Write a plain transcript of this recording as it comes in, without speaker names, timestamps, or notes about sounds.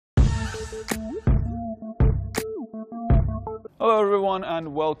Hello everyone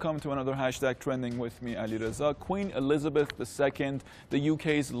and welcome to another hashtag trending with me, Ali Reza. Queen Elizabeth II, the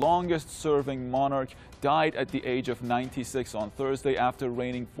UK's longest serving monarch, died at the age of 96 on Thursday after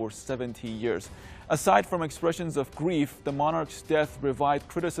reigning for 70 years. Aside from expressions of grief, the monarch's death revived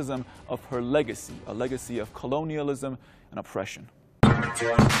criticism of her legacy, a legacy of colonialism and oppression.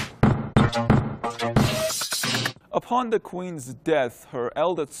 Upon the Queen's death, her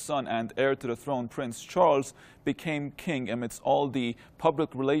eldest son and heir to the throne, Prince Charles, became king amidst all the public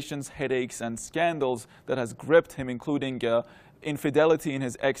relations headaches and scandals that has gripped him, including infidelity in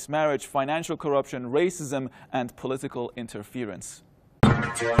his ex-marriage, financial corruption, racism, and political interference.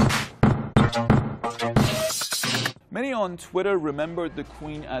 Many on Twitter remembered the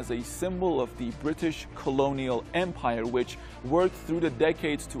Queen as a symbol of the British colonial empire, which worked through the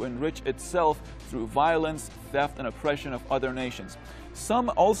decades to enrich itself through violence, theft, and oppression of other nations.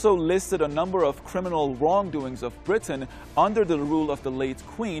 Some also listed a number of criminal wrongdoings of Britain under the rule of the late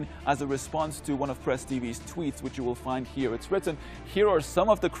Queen as a response to one of Press TV's tweets, which you will find here. It's written, "Here are some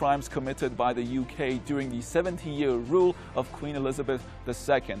of the crimes committed by the UK during the 70-year rule of Queen Elizabeth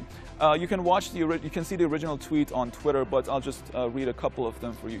II." You can see the original tweet on Twitter, but I'll just read a couple of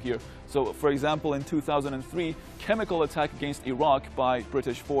them for you here. So, for example, in 2003, chemical attack against Iraq by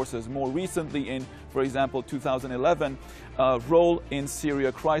British forces. More recently in, for example, 2011, role in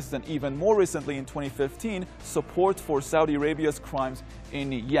Syria crisis, and even more recently in 2015, support for Saudi Arabia's crimes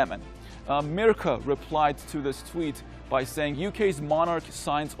in Yemen. Mirka replied to this tweet by saying, "UK's monarch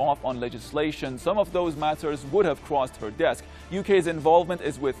signs off on legislation. Some of those matters would have crossed her desk. UK's involvement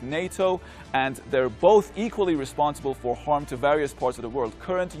is with NATO, and they're both equally responsible for harm to various parts of the world.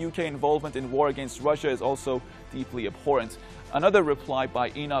 Current UK involvement in war against Russia is also deeply abhorrent." Another reply by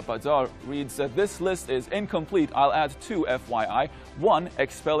Ina Badar reads that this list is incomplete. I'll add two, FYI. One,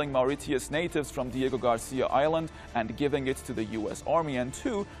 expelling Mauritius natives from Diego Garcia Island and giving it to the US Army. And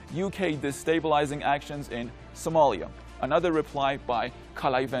two, UK destabilizing actions in Somalia. Another reply by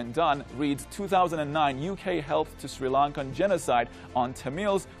Kalaivendan reads, 2009, UK helped to Sri Lankan genocide on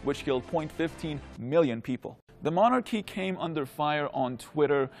Tamils, which killed 0.15 million people. The monarchy came under fire on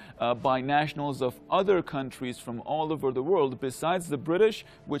Twitter by nationals of other countries from all over the world, besides the British,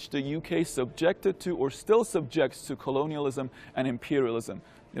 which the UK subjected to or still subjects to colonialism and imperialism.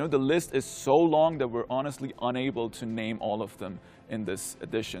 You know, the list is so long that we're honestly unable to name all of them in this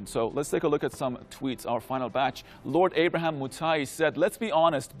edition. So let's take a look at some tweets, our final batch. Lord Abraham Mutai said, "Let's be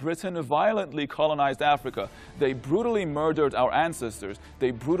honest, Britain violently colonized Africa. They brutally murdered our ancestors. They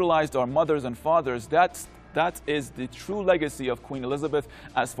brutalized our mothers and fathers. That is the true legacy of Queen Elizabeth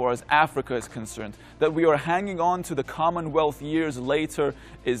as far as Africa is concerned. That we are hanging on to the Commonwealth years later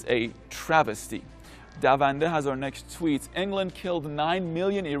is a travesty." Davande has our next tweet. "England killed 9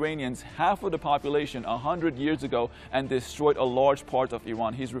 million Iranians, half of the population, 100 years ago, and destroyed a large part of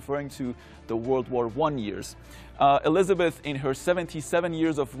Iran." He's referring to the World War I years. Elizabeth, in her 77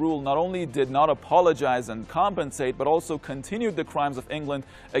 years of rule, not only did not apologize and compensate, but also continued the crimes of England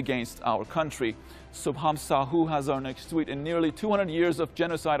against our country. Subham Sahu has our next tweet. "In nearly 200 years of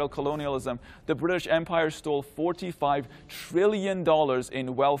genocidal colonialism, the British Empire stole $45 trillion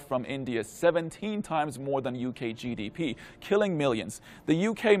in wealth from India, 17 times more than UK GDP, killing millions. The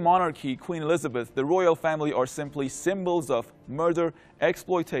UK monarchy, Queen Elizabeth, the royal family are simply symbols of murder,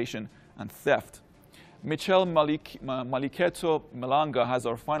 exploitation, and theft." Michelle Maliketo Malanga has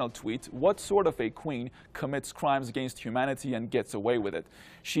our final tweet. "What sort of a queen commits crimes against humanity and gets away with it?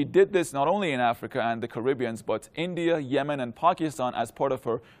 She did this not only in Africa and the Caribbean, but India, Yemen, and Pakistan as part of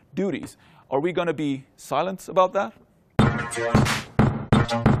her duties. Are we going to be silent about that?"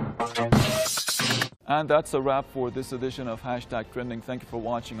 And that's a wrap for this edition of Hashtag Trending. Thank you for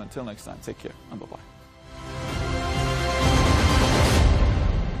watching. Until next time, take care and bye-bye.